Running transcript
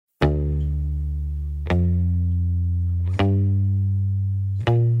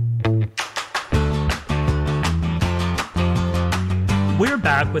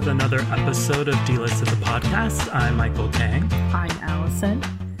back with another episode of D-Listed the Podcast. I'm Michael Kang. I'm Allison.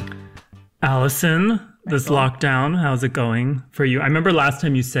 Allison, this lockdown, how's it going for you? I remember last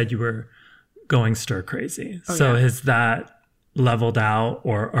time you said you were going stir crazy. Has that leveled out,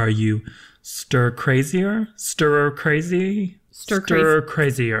 or are you stir crazier? Stir crazy? Stir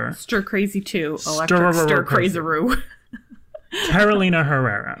crazier. Stir crazy too. Electric stir crazeroo. Carolina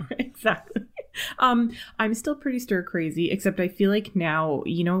Herrera. Exactly. I'm still pretty stir crazy, except I feel like now,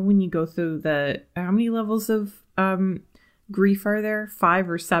 you know, when you go through how many levels of grief are there? 5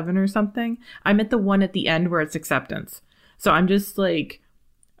 or 7 or something? I'm at the one at the end where it's acceptance. So I'm just like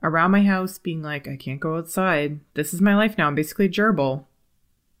around my house being like, I can't go outside. This is my life now. I'm basically a gerbil.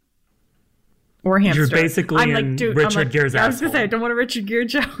 Or a hamster. You're basically Richard Gere's asshole. I was going to say, I don't want a Richard Gere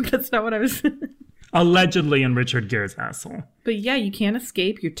joke. That's not what I was... Allegedly in Richard Gere's asshole. But yeah, you can't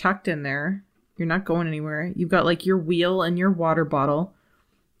escape. You're tucked in there. You're not going anywhere. You've got like your wheel and your water bottle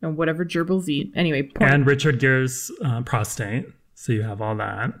and whatever gerbils eat. Anyway, and Richard Gere's prostate. So you have all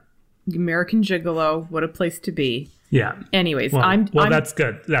that. American Gigolo. What a place to be. Yeah. Anyways, I'm that's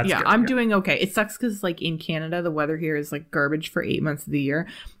good. That's good. I'm doing okay. It sucks because like in Canada, the weather here is like garbage for 8 months of the year,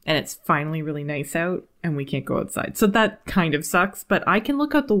 and it's finally really nice out, and we can't go outside. So that kind of sucks. But I can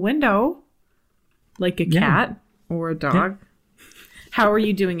look out the window like a cat or a dog. Yeah. How are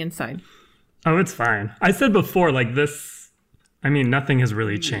you doing inside? Oh, it's fine. I said before, like this, I mean, nothing has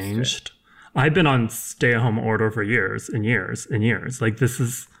really changed. I've been on stay-at-home order for years and years and years. Like this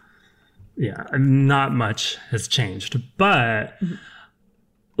is, not much has changed. But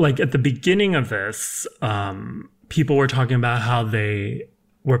like at the beginning of this, people were talking about how they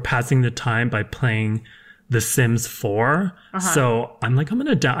were passing the time by playing The Sims 4. So I'm like,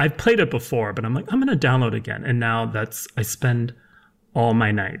 I've played it before, but I'm like, I'm going to download again. And now I spend all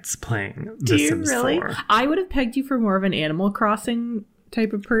my nights playing The Sims 4. Do you really? I would have pegged you for more of an Animal Crossing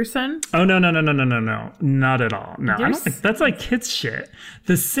type of person. Oh, no. Not at all. No, I don't think that's like kids shit.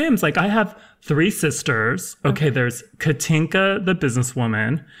 The Sims, like I have 3 sisters. Okay, there's Katinka, the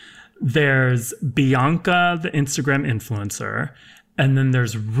businesswoman. There's Bianca, the Instagram influencer. And then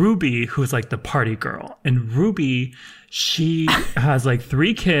there's Ruby, who's like the party girl. And Ruby, she has like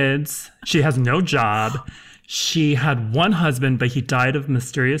 3 kids. She has no job. She had 1 husband, but he died of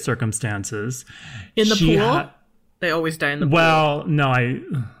mysterious circumstances. In the pool? They always die in the pool. Well, no,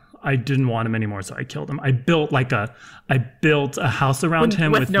 I didn't want him anymore, so I killed him. I built a house around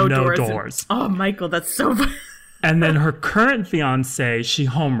him with no doors. Oh, Michael, that's so funny. And then her current fiance, she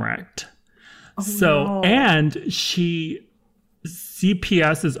home wrecked. And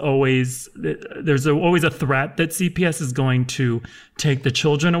CPS is always, there's always a threat that CPS is going to take the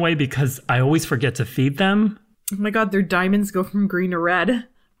children away because I always forget to feed them. Oh my God, their diamonds go from green to red.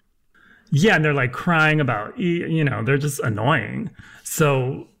 Yeah, and they're like crying about, they're just annoying.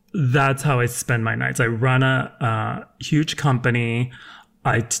 So that's how I spend my nights. I run a huge company.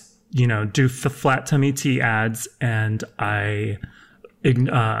 I, do flat tummy tea ads, and I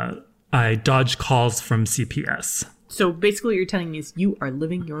dodge calls from CPS. So basically what you're telling me is you are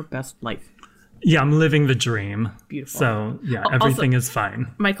living your best life. Yeah, I'm living the dream. Beautiful. So, yeah, everything is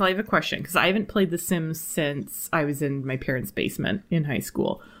fine. Michael, I have a question, because I haven't played The Sims since I was in my parents' basement in high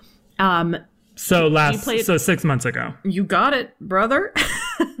school. So 6 months ago. You got it, brother.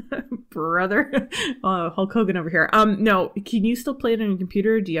 Brother. Hulk Hogan over here. No, can you still play it on your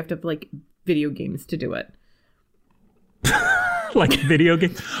computer, or do you have to have, like, video games to do it? Like video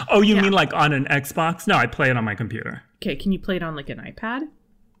games? Oh, you mean like on an Xbox? No, I play it on my computer. Okay, can you play it on like an iPad?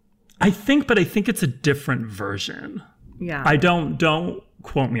 I think it's a different version. Yeah. I don't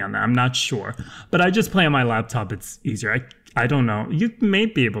quote me on that. I'm not sure. But I just play on my laptop. It's easier. I don't know. You may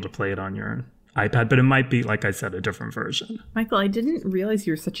be able to play it on your iPad, but it might be, like I said, a different version. Michael, I didn't realize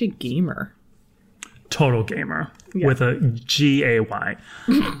you were such a gamer. Total gamer with a G-A-Y.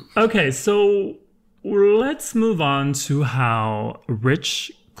 Okay, so let's move on to how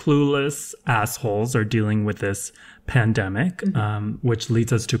rich, clueless assholes are dealing with this pandemic, which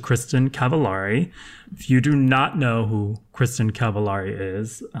leads us to Kristin Cavallari. If you do not know who Kristin Cavallari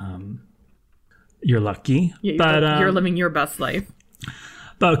is, you're lucky. Yeah, you're living your best life.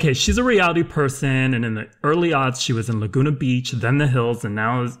 But okay, she's a reality person, and in the early aughts, she was in Laguna Beach, then The Hills, and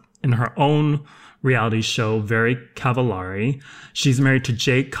now is in her own reality show, Very Cavallari. She's married to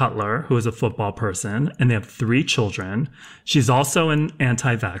Jay Cutler, who is a football person, and they have 3 children. She's also an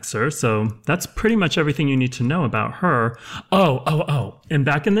anti-vaxxer, so that's pretty much everything you need to know about her. Oh. And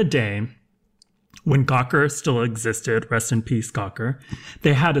back in the day, when Gawker still existed, rest in peace, Gawker,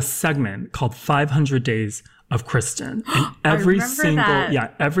 they had a segment called 500 Days of Kristin. And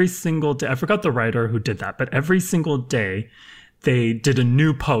every single day, I forgot the writer who did that, but every single day, they did a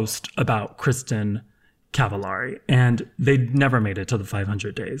new post about Kristen Cavallari, and they never made it to the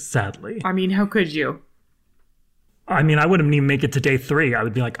 500 days, sadly. I mean, how could you? I mean, I wouldn't even make it to day 3. I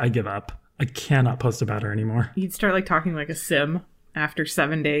would be like, I give up. I cannot post about her anymore. You'd start like talking like a sim after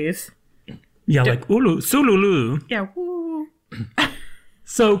 7 days. Yeah, like ulu, sululu. Yeah, woo.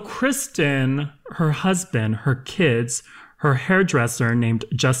 So Kristen, her husband, her kids, her hairdresser named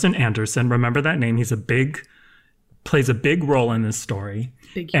Justin Anderson. Remember that name? Plays a big role in this story.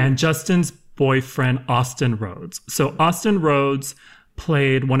 And Justin's boyfriend, Austin Rhodes. So Austin Rhodes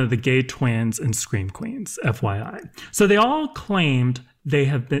played one of the gay twins in Scream Queens, FYI. So they all claimed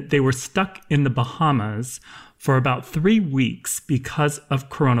they were stuck in the Bahamas for about 3 weeks because of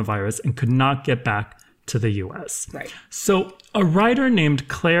coronavirus and could not get back to the US. Right. So a writer named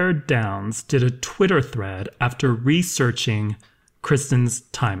Claire Downs did a Twitter thread after researching Kristen's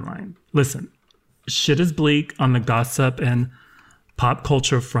timeline. Listen, shit is bleak on the gossip and pop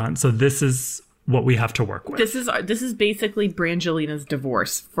culture front. So this is what we have to work with. This is basically Brangelina's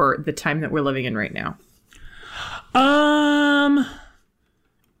divorce for the time that we're living in right now.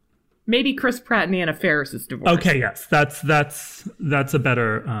 Maybe Chris Pratt and Anna Faris's divorce. Okay, yes, that's a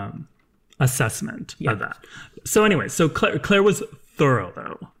better assessment of that. So anyway, so Claire was thorough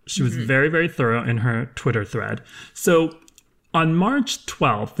though. She was very, very thorough in her Twitter thread. So on March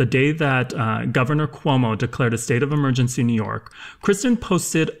 12th, the day that Governor Cuomo declared a state of emergency in New York, Kristen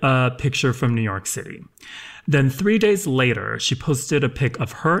posted a picture from New York City. Then 3 days later, she posted a pic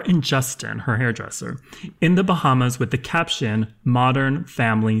of her and Justin, her hairdresser, in the Bahamas with the caption, "Modern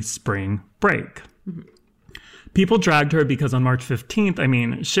Family Spring Break." Mm-hmm. People dragged her because on March 15th, I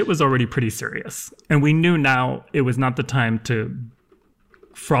mean, shit was already pretty serious. And we knew now it was not the time to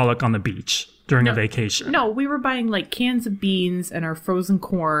frolic on the beach during a vacation. No, we were buying like cans of beans and our frozen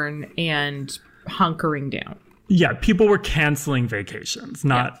corn and hunkering down. Yeah, people were canceling vacations,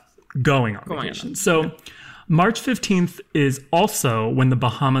 not going on vacation. So March 15th is also when the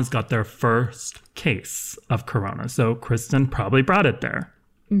Bahamas got their first case of corona. So Kristen probably brought it there.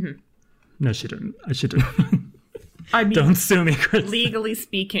 Mm-hmm. No, she didn't. She didn't. I mean, don't sue me, Kristen. Legally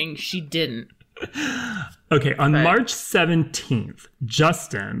speaking, she didn't. Okay, on March 17th,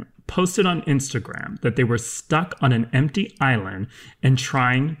 Justin posted on Instagram that they were stuck on an empty island and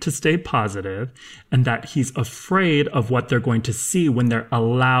trying to stay positive, and that he's afraid of what they're going to see when they're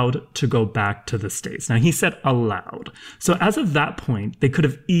allowed to go back to the States. Now, he said allowed. So as of that point, they could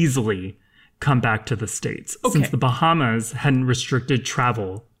have easily come back to the States since the Bahamas hadn't restricted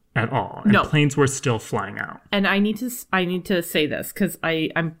travel at all, and planes were still flying out. And I need to say this because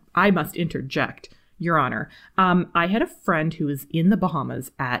I must interject, Your Honor. I had a friend who was in the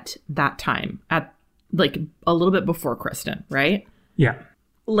Bahamas at that time, at like a little bit before Kristen, right? Yeah.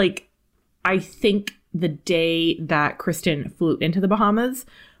 Like, I think the day that Kristen flew into the Bahamas,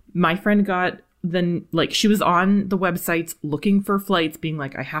 my friend got she was on the websites looking for flights, being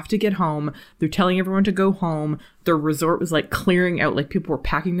like, I have to get home. They're telling everyone to go home. Their resort was like clearing out, like people were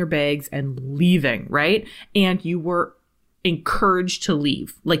packing their bags and leaving, right? And you were encouraged to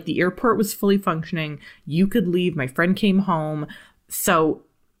leave. Like the airport was fully functioning. You could leave. My friend came home. So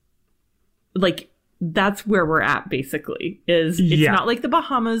like that's where we're at basically. It's not like the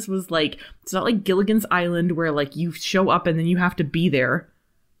Bahamas was like, it's not like Gilligan's Island where like you show up and then you have to be there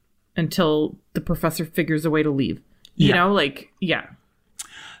until the professor figures a way to leave. You know, like,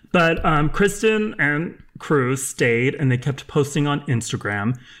 But Kristen and crew stayed and they kept posting on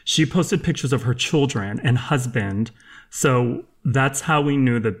Instagram. She posted pictures of her children and husband. So that's how we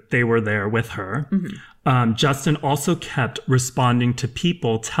knew that they were there with her. Mm-hmm. Justin also kept responding to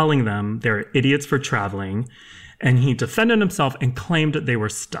people telling them they're idiots for traveling. And he defended himself and claimed that they were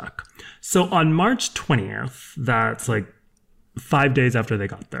stuck. So on March 20th, that's like 5 days after they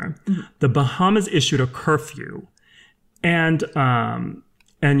got there, the Bahamas issued a curfew and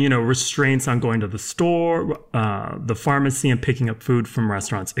restraints on going to the store, the pharmacy, and picking up food from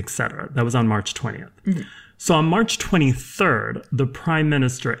restaurants, etc. That was on March 20th. Mm-hmm. So on March 23rd, the prime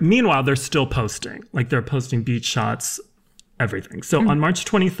minister, meanwhile, they're still posting, like they're posting beach shots, everything. So on March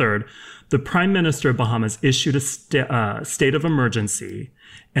 23rd, the prime minister of Bahamas issued a state of emergency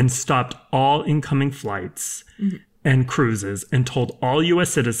and stopped all incoming flights and cruises and told all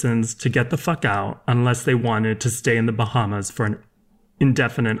U.S. citizens to get the fuck out unless they wanted to stay in the Bahamas for an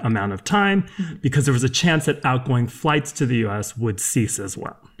indefinite amount of time, because there was a chance that outgoing flights to the U.S. would cease as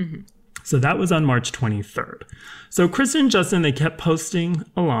well. Mm-hmm. So that was on March 23rd. So Kristen and Justin, they kept posting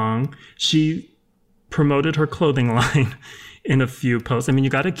along. She promoted her clothing line in a few posts. I mean,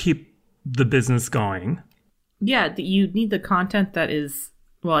 you got to keep the business going. Yeah, you need the content that is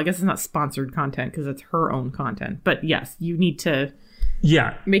Well, I guess it's not sponsored content because it's her own content. But yes, you need to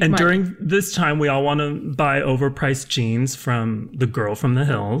make and money. During this time, we all want to buy overpriced jeans from the girl from the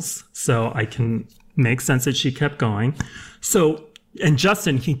hills. So I can make sense that she kept going. So, and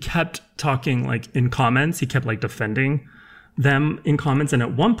Justin, he kept talking like in comments. He kept like defending them in comments. And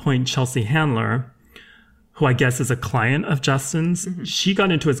at one point, Chelsea Handler, who I guess is a client of Justin's, she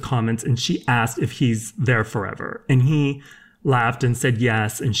got into his comments and she asked if he's there forever. And he laughed and said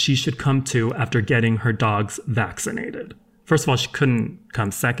yes, and she should come too after getting her dogs vaccinated. First of all, she couldn't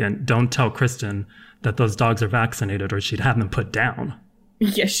come second. Don't tell Kristen that those dogs are vaccinated or she'd have them put down.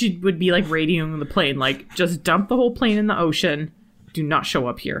 Yeah, she would be like radioing the plane, like, just dump the whole plane in the ocean. Do not show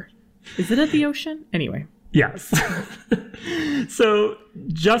up here. Is it at the ocean? Anyway. Yes. So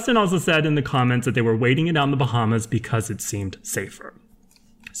Justin also said in the comments that they were waiting it out in the Bahamas because it seemed safer.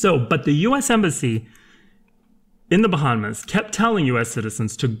 So, but the U.S. Embassy in the Bahamas kept telling U.S.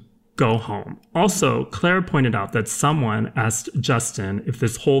 citizens to go home. Also, Claire pointed out that someone asked Justin if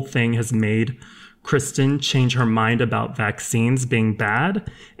this whole thing has made Kristen change her mind about vaccines being bad,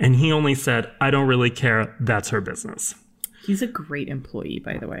 and he only said, "I don't really care. That's her business." He's a great employee,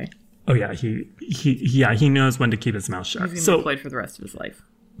 by the way. Oh yeah, he knows when to keep his mouth shut. He's going to be employed for the rest of his life.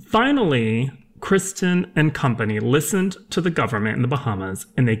 Finally, Kristen and company listened to the government in the Bahamas,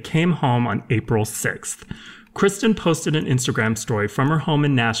 and they came home on April 6th. Kristen posted an Instagram story from her home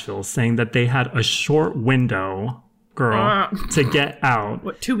in Nashville saying that they had a short window, to get out.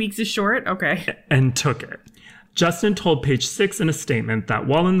 What, 2 weeks is short? Okay. And took it. Justin told Page Six in a statement that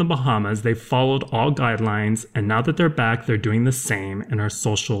while in the Bahamas, they followed all guidelines, and now that they're back, they're doing the same and are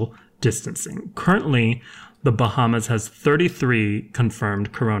social distancing. Currently, the Bahamas has 33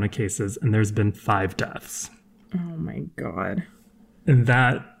 confirmed corona cases, and there's been 5 deaths. Oh my God. And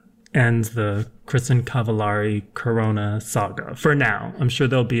that ends the Kristen Cavallari corona saga for now. I'm sure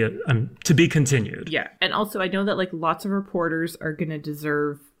there'll be to be continued. Yeah. And also, I know that like lots of reporters are going to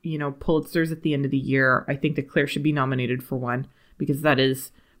deserve, Pulitzers at the end of the year. I think that Claire should be nominated for one because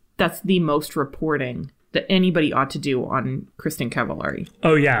that's the most reporting that anybody ought to do on Kristen Cavallari.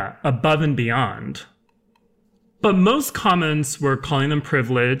 Oh, yeah. Above and beyond. But most comments were calling them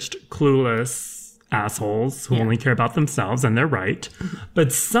privileged, clueless assholes who only care about themselves, and they're right.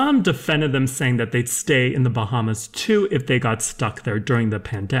 But some defended them, saying that they'd stay in the Bahamas too if they got stuck there during the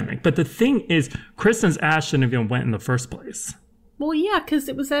pandemic. But the thing is, Kristen's ass shouldn't have even went in the first place. Well, yeah, because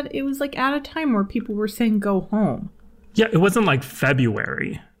it was like at a time where people were saying go home. Yeah, it wasn't like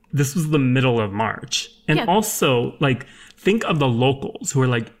February. This was the middle of March. And also, like, think of the locals who are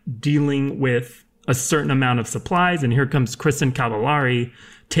like dealing with a certain amount of supplies, and here comes Kristen Cavallari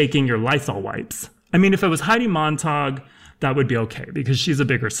taking your Lysol wipes. I mean, if it was Heidi Montag, that would be okay because she's a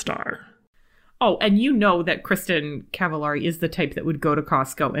bigger star. Oh, and you know that Kristen Cavallari is the type that would go to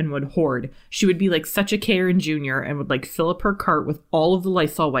Costco and would hoard. She would be like such a Karen Jr. and would like fill up her cart with all of the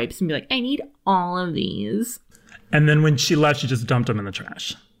Lysol wipes and be like, I need all of these. And then when she left, she just dumped them in the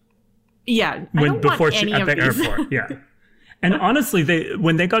trash. Yeah, Before she at the airport. Yeah. And honestly,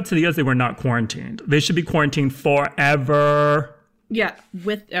 when they got to the US, they were not quarantined. They should be quarantined forever. Yeah,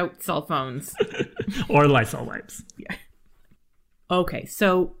 without cell phones. Or Lysol wipes. Yeah. Okay,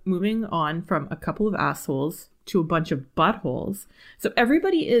 so moving on from a couple of assholes to a bunch of buttholes. So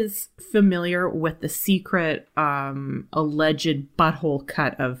everybody is familiar with the secret alleged butthole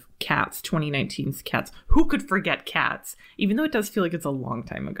cut of Cats, 2019's Cats. Who could forget Cats? Even though it does feel like it's a long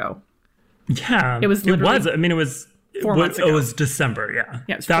time ago. Yeah. It was. I mean, it was 4 months ago. It was December, yeah.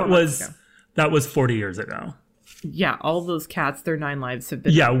 Yeah, that was 40 years ago. Yeah, all those cats, their 9 lives have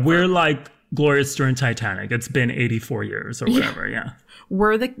been... Yeah, we're like Gloria Stewart Titanic. It's been 84 years or whatever, yeah.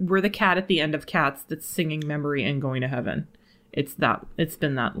 We're the cat at the end of Cats that's singing Memory and going to heaven. It's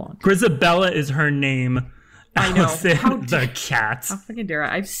been that long. Grisabella is her name. I know. The cat. How fucking dare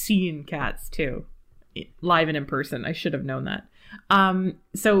I? I've seen Cats too. Live and in person. I should have known that.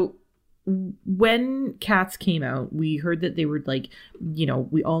 So when Cats came out, we heard that they were like,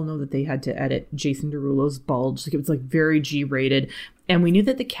 we all know that they had to edit Jason Derulo's bulge. Like it was like very G-rated. And we knew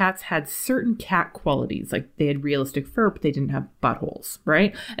that the cats had certain cat qualities. Like they had realistic fur, but they didn't have buttholes,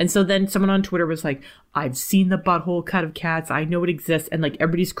 right? And so then someone on Twitter was like, I've seen the butthole cut of Cats. I know it exists. And like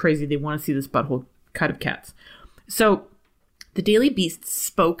everybody's crazy. They want to see this butthole cut of Cats. So the Daily Beast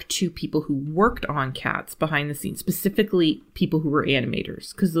spoke to people who worked on Cats behind the scenes, specifically people who were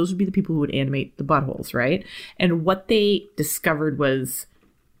animators, because those would be the people who would animate the buttholes, right? And what they discovered was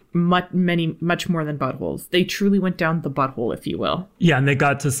much more than buttholes. They truly went down the butthole, if you will. Yeah, and they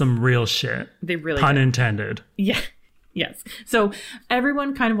got to some real shit. They really Pun did. intended. Yeah. Yes. So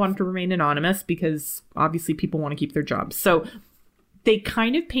everyone kind of wanted to remain anonymous because obviously people want to keep their jobs. So they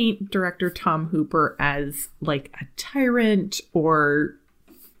kind of paint director Tom Hooper as like a tyrant or,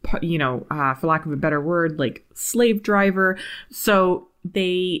 for lack of a better word, like slave driver. So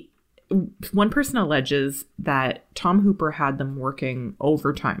one person alleges that Tom Hooper had them working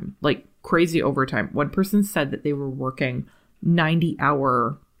overtime, like crazy overtime. One person said that they were working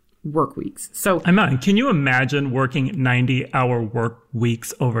 90-hour work weeks. So can you imagine working 90-hour work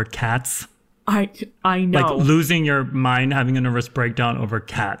weeks over cats? I know. Like losing your mind, having a nervous breakdown over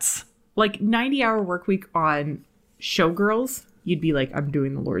cats. Like 90-hour work week on Showgirls, you'd be like, I'm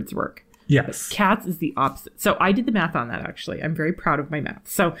doing the Lord's work. Yes. But Cats is the opposite. So I did the math on that, actually. I'm very proud of my math.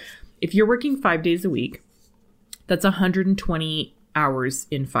 So if you're working 5 days a week, that's 120 hours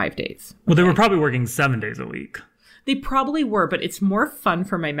in 5 days. Well, they were probably working 7 days a week. They probably were, but it's more fun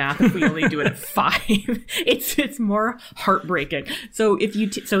for my math if we only do it at 5. It's more heartbreaking. So if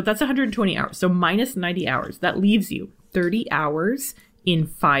you so that's 120 hours. So minus 90 hours, that leaves you 30 hours in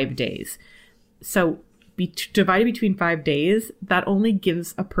 5 days. So divided between 5 days, that only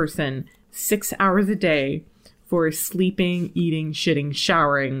gives a person 6 hours a day for sleeping, eating, shitting,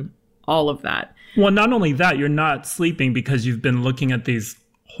 showering, all of that. Well, not only that, you're not sleeping because you've been looking at these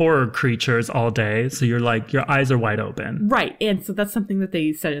horror creatures all day, so you're like, your eyes are wide open. Right. And so that's something that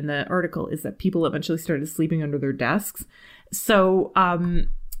they said in the article, is that people eventually started sleeping under their desks. So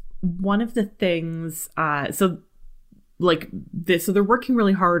one of the things, so they're working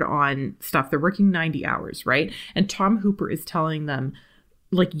really hard on stuff. They're working 90 hours, right? And Tom Hooper is telling them,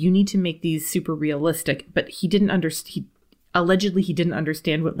 like, you need to make these super realistic, but he didn't understand. Allegedly, he didn't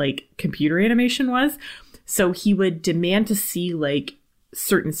understand what like computer animation was. So he would demand to see like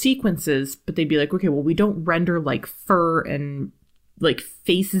certain sequences, but they'd be like, okay, well, we don't render like fur and like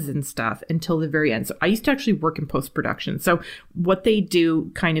faces and stuff until the very end. So I used to actually work in post-production. So what they do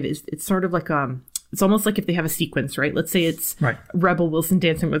kind of is, it's sort of like, it's almost like if they have a sequence, right? Let's say it's right. Rebel Wilson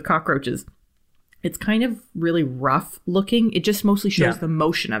dancing with cockroaches. It's kind of really rough looking. It just mostly shows the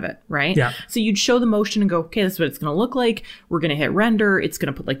motion of it, right? Yeah. So you'd show the motion and go, okay, this is what it's going to look like. We're going to hit render. It's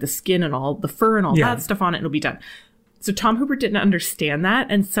going to put like the skin and all the fur and all that stuff on it. And it'll be done. So Tom Hooper didn't understand that.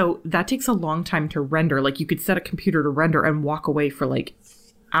 And so that takes a long time to render. Like you could set a computer to render and walk away for like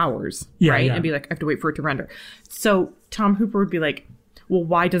hours, right? Yeah. And be like, I have to wait for it to render. So Tom Hooper would be like, well,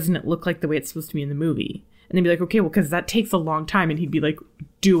 why doesn't it look like the way it's supposed to be in the movie? And they'd be like, okay, well, because that takes a long time. And he'd be like,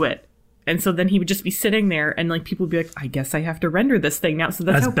 do it. And so then he would just be sitting there and like people would be like, I guess I have to render this thing now. So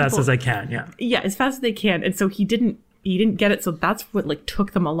that's as best as I can. Yeah. Yeah. As fast as they can. And so he didn't get it. So that's what like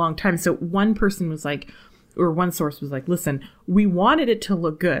took them a long time. So one person was like, or one source was like, listen, we wanted it to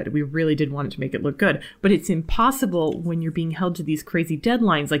look good. We really did want it to make it look good, but it's impossible when you're being held to these crazy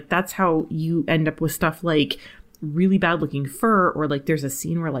deadlines. Like that's how you end up with stuff like really bad looking fur, or like there's a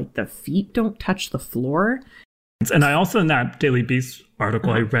scene where like the feet don't touch the floor. And I also, in that Daily Beast article,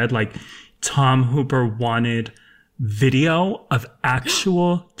 I read like Tom Hooper wanted video of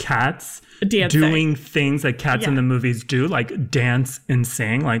actual cats doing things that cats in the movies do, like dance and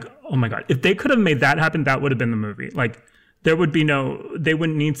sing. Like, oh my God, if they could have made that happen, that would have been the movie. Like, there would be they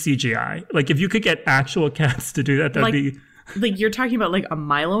wouldn't need CGI. Like, if you could get actual cats to do that, that'd be... Like, you're talking about like a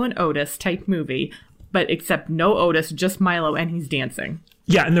Milo and Otis type movie, but except no Otis, just Milo, and he's dancing.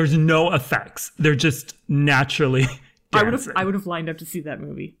 Yeah, and there's no effects. They're just naturally dancing. I would have lined up to see that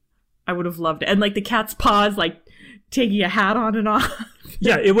movie. I would have loved it. And like the cat's paws, like taking a hat on and off.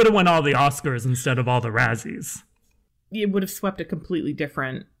 Yeah, it would have won all the Oscars instead of all the Razzies. It would have swept a completely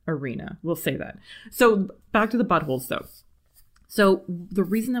different arena. We'll say that. So back to the buttholes though. So the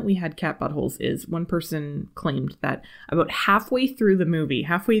reason that we had cat buttholes is one person claimed that about halfway through the movie,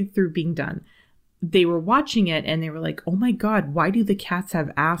 halfway through being done, they were watching it and they were like, oh my God, why do the cats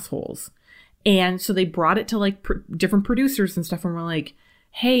have assholes? And so they brought it to like different producers and stuff and were like,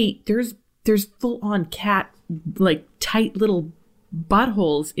 hey, there's full on cat, like tight little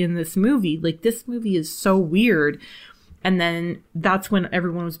buttholes in this movie. Like this movie is so weird. And then that's when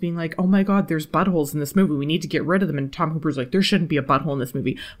everyone was being like, oh my God, there's buttholes in this movie. We need to get rid of them. And Tom Hooper's like, there shouldn't be a butthole in this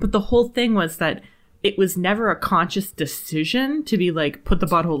movie. But the whole thing was that it was never a conscious decision to be like, put the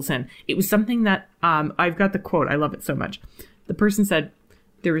buttholes in. It was something that, I've got the quote. I love it so much. The person said,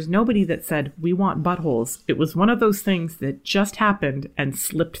 there was nobody that said, we want buttholes. It was one of those things that just happened and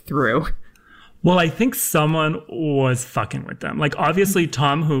slipped through. Well, I think someone was fucking with them. Like, obviously,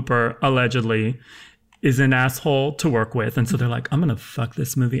 Tom Hooper, allegedly, is an asshole to work with. And so they're like, I'm going to fuck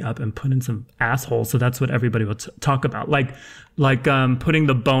this movie up and put in some assholes. So that's what everybody will talk about. Like putting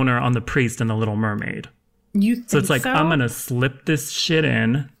the boner on the priest in The Little Mermaid. You think so? It's like, I'm going to slip this shit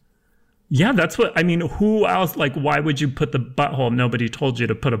in. Yeah, that's what, I mean, who else, like, why would you put the butthole? Nobody told you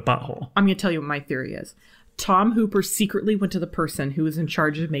to put a butthole. I'm going to tell you what my theory is. Tom Hooper secretly went to the person who was in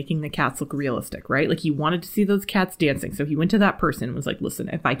charge of making the cats look realistic, right? Like, he wanted to see those cats dancing. So he went to that person and was like, listen,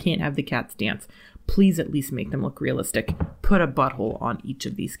 if I can't have the cats dance, please at least make them look realistic. Put a butthole on each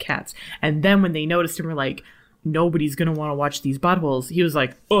of these cats. And then when they noticed him, were like, nobody's going to want to watch these buttholes. He was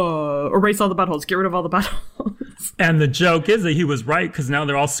like, erase all the buttholes. Get rid of all the buttholes. And the joke is that he was right, because now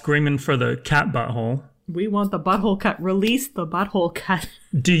they're all screaming for the cat butthole. We want the butthole cut. Release the butthole cut.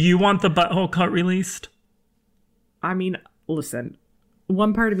 Do you want the butthole cut released? I mean, listen,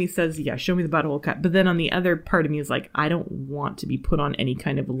 one part of me says, yeah, show me the butthole cut. But then on the other part of me is like, I don't want to be put on any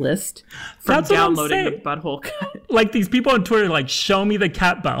kind of list for downloading the butthole cut. Like, these people on Twitter, like, show me the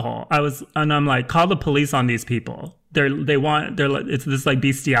cat butthole. I'm like, call the police on these people. It's this like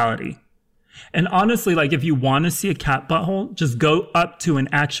bestiality. And honestly, like, if you want to see a cat butthole, just go up to an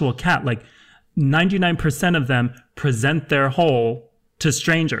actual cat. Like, 99% of them present their hole to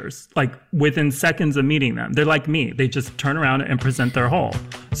strangers, like within seconds of meeting them. They're like me. They just turn around and present their hole.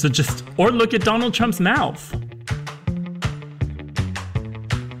 Or look at Donald Trump's mouth.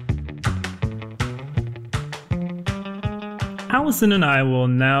 Allison and I will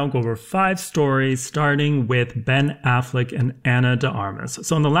now go over 5 stories, starting with Ben Affleck and Ana de Armas.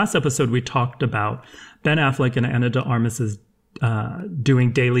 So in the last episode, we talked about Ben Affleck and Ana de Armas's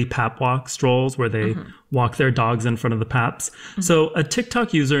doing daily pap walk strolls where they walk their dogs in front of the paps. So a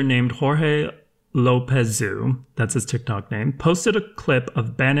TikTok user named Jorge Lopezu, that's his TikTok name, posted a clip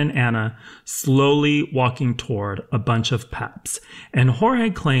of Ben and Ana slowly walking toward a bunch of paps. And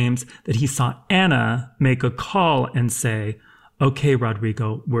Jorge claims that he saw Ana make a call and say, "Okay,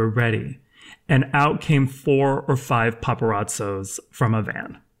 Rodrigo, we're ready." And out came 4 or 5 paparazzos from a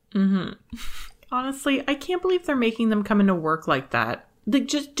van. Honestly, I can't believe they're making them come into work like that. Like,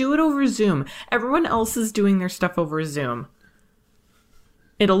 just do it over Zoom. Everyone else is doing their stuff over Zoom.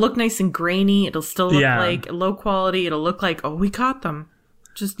 It'll look nice and grainy. It'll still look like low quality. It'll look like, oh, we caught them.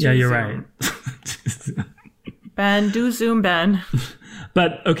 Just do you're Zoom. right. Ben, do Zoom, Ben.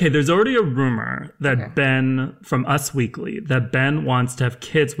 But, okay, there's already a rumor that Ben, from Us Weekly, that Ben wants to have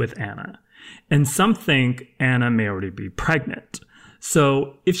kids with Ana. And some think Ana may already be pregnant.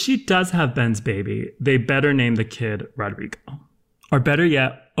 So if she does have Ben's baby, they better name the kid Rodrigo. Or better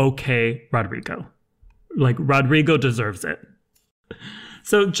yet, okay, Rodrigo. Like, Rodrigo deserves it.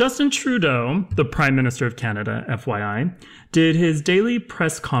 So Justin Trudeau, the Prime Minister of Canada, FYI, did his daily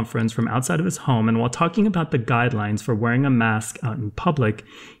press conference from outside of his home. And while talking about the guidelines for wearing a mask out in public,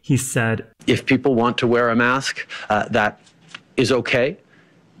 he said, if people want to wear a mask, that is okay.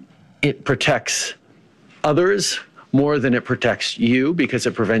 It protects others more than it protects you, because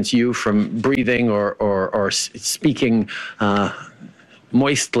it prevents you from breathing or speaking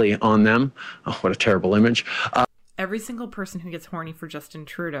moistly on them. Oh, what a terrible image. Every single person who gets horny for Justin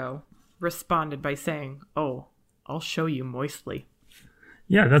Trudeau responded by saying, oh, I'll show you moistly.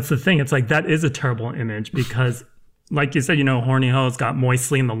 Yeah, that's the thing. It's like, that is a terrible image because, like you said, horny hoes got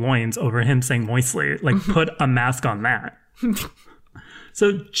moistly in the loins over him saying moistly. Like, put a mask on that.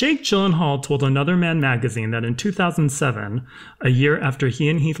 So Jake Gyllenhaal told Another Man magazine that in 2007, a year after he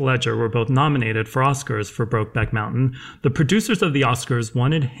and Heath Ledger were both nominated for Oscars for Brokeback Mountain, the producers of the Oscars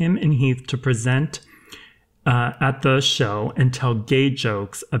wanted him and Heath to present at the show and tell gay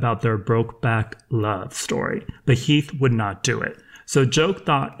jokes about their Brokeback love story. But Heath would not do it. So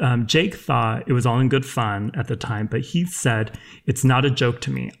Jake thought it was all in good fun at the time, but Heath said, "It's not a joke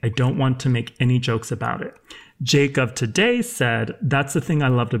to me. I don't want to make any jokes about it." Jake of Today said, "That's the thing I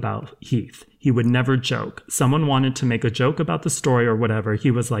loved about Heath. He would never joke. Someone wanted to make a joke about the story or whatever. He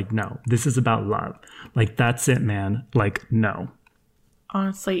was like, no, this is about love. Like, that's it, man. Like, no."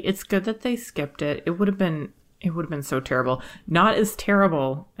 Honestly, it's good that they skipped it. It would have been so terrible. Not as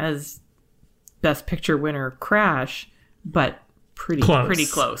terrible as Best Picture winner Crash, but pretty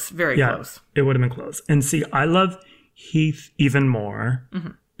close. Very close. It would have been close. And see, I love Heath even more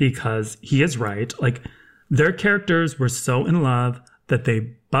because he is right. Like, their characters were so in love that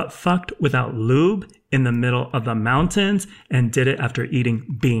they butt fucked without lube in the middle of the mountains and did it after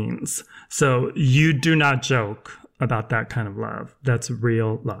eating beans. So you do not joke about that kind of love. That's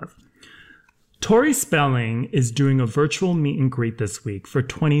real love. Tori Spelling is doing a virtual meet and greet this week for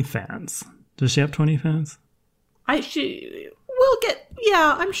 20 fans. Does she have 20 fans? I'm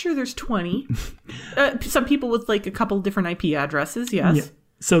sure there's 20. Some people with like a couple different IP addresses, yes. Yeah.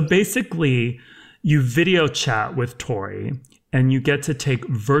 So basically, you video chat with Tori and you get to take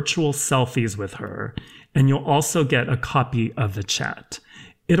virtual selfies with her, and you'll also get a copy of the chat.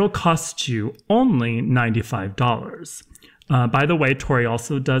 It'll cost you only $95. By the way, Tori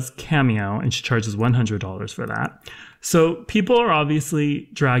also does Cameo, and she charges $100 for that. So people are obviously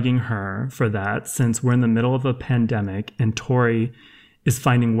dragging her for that since we're in the middle of a pandemic and Tori is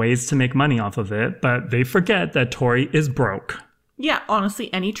finding ways to make money off of it, but they forget that Tori is broke. Yeah,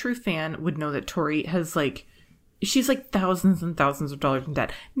 honestly, any true fan would know that Tori has she's thousands and thousands of dollars in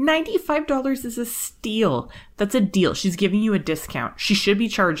debt. $95 is a steal. That's a deal. She's giving you a discount. She should be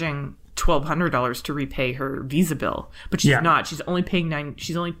charging $1,200 to repay her Visa bill, but she's not. She's only paying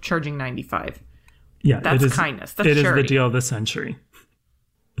she's only charging $95. Yeah, that's kindness. That's charity. It is the deal of the century.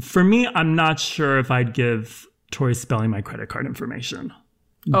 For me, I'm not sure if I'd give Tori Spelling my credit card information.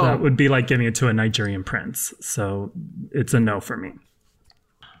 Oh. That would be like giving it to a Nigerian prince. So it's a no for me.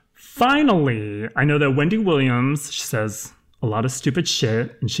 Finally, I know that Wendy Williams, she says a lot of stupid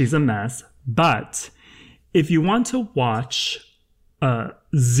shit and she's a mess. But if you want to watch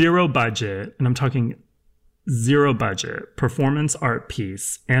zero budget, and I'm talking zero budget, performance art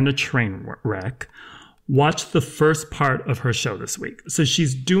piece and a train wreck, watch the first part of her show this week. So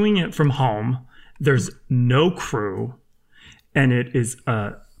she's doing it from home. There's no crew, and it is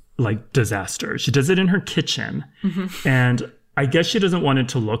disaster. She does it in her kitchen, and I guess she doesn't want it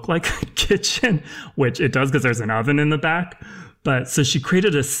to look like a kitchen, which it does because there's an oven in the back. But so she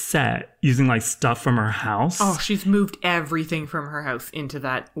created a set using stuff from her house. Oh, she's moved everything from her house into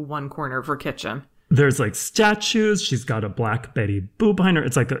that one corner of her kitchen. There's statues. She's got a Black Betty Boop behind her.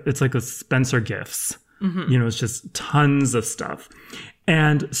 It's like a Spencer Gifts. It's just tons of stuff.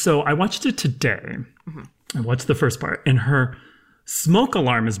 And so I watched it today. I watched the first part, and her smoke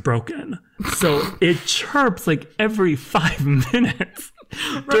alarm is broken. So it chirps every 5 minutes.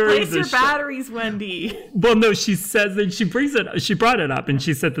 Replace your batteries, Wendy. Well, no, she says that she brought it up, and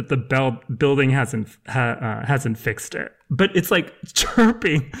she said that the building hasn't fixed it. But it's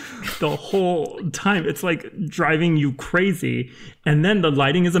chirping the whole time. It's driving you crazy. And then the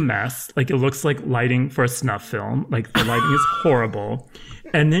lighting is a mess. It looks like lighting for a snuff film. The lighting is horrible.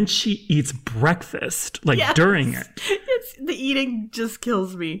 And then she eats breakfast during it. The eating just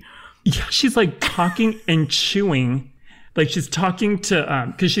kills me. Yeah, she's talking and chewing. She's talking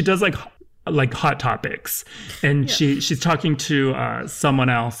to because she does Hot Topics, and she's talking to someone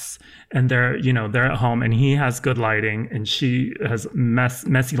else, and they're at home, and he has good lighting, and she has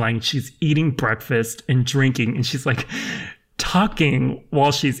messy lighting. She's eating breakfast and drinking, and she's talking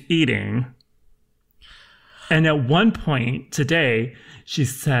while she's eating. And at one point today, she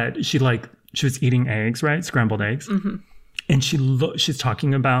said she was eating eggs, right? Scrambled eggs, and she's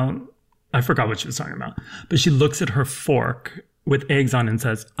talking about. I forgot what she was talking about, but she looks at her fork with eggs on and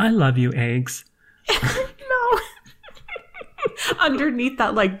says, "I love you, eggs." No. Underneath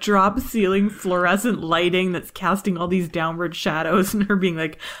that drop ceiling fluorescent lighting that's casting all these downward shadows, and her being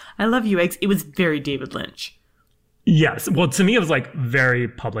 "I love you, eggs." It was very David Lynch. Yes. Well, to me, it was very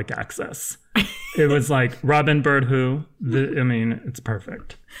public access. It was Robin Bird Who. It's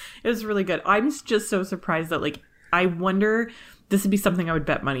perfect. It was really good. I'm just so surprised that I wonder, this would be something I would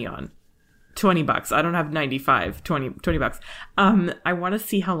bet money on. $20. I don't have 95, 20 bucks. I want to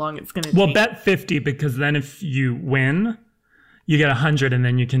see how long it's going to take. Well, bet 50, because then if you win, you get 100, and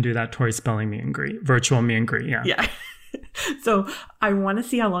then you can do that Tori Spelling meet and greet, virtual meet and greet. Yeah. Yeah. So I want to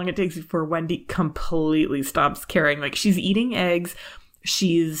see how long it takes before Wendy completely stops caring. She's eating eggs.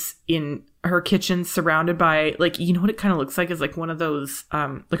 She's in her kitchen surrounded by what it kind of looks like is one of those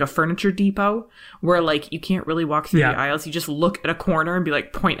a furniture depot where you can't really walk through the aisles. You just look at a corner and be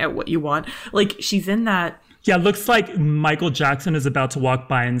point at what you want. She's in that. Yeah, it looks like Michael Jackson is about to walk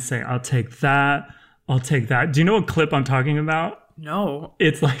by and say, "I'll take that. I'll take that." Do you know what clip I'm talking about? No.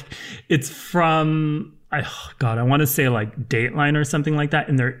 It's from I want to say Dateline or something like that.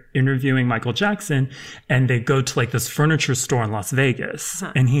 And they're interviewing Michael Jackson, and they go to this furniture store in Las Vegas.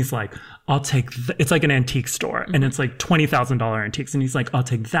 And he's like, "I'll take it's an antique store, and it's $20,000 antiques." And he's like, "I'll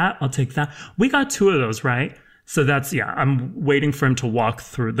take that. I'll take that." We got 2 of those, right? So that's, I'm waiting for him to walk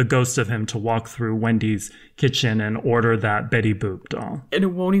through, the ghost of him to walk through Wendy's kitchen and order that Betty Boop doll. And it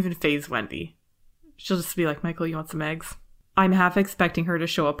won't even faze Wendy. She'll just be like, "Michael, you want some eggs?" I'm half expecting her to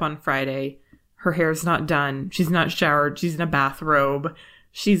show up on Friday. Her hair's not done. She's not showered. She's in a bathrobe.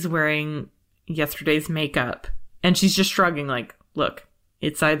 She's wearing yesterday's makeup. And she's just shrugging "Look,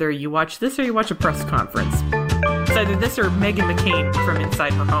 it's either you watch this or you watch a press conference. It's either this or Meghan McCain from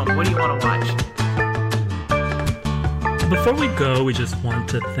inside her home. What do you want to watch?" Before we go, we just want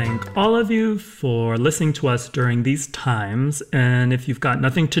to thank all of you for listening to us during these times. And if you've got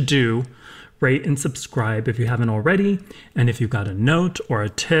nothing to do, rate and subscribe if you haven't already. And if you've got a note or a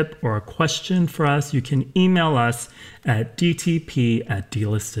tip or a question for us, you can email us at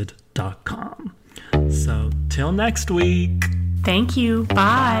dtp@delisted.com. So till next week. Thank you. Bye.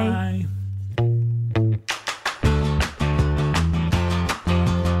 Bye.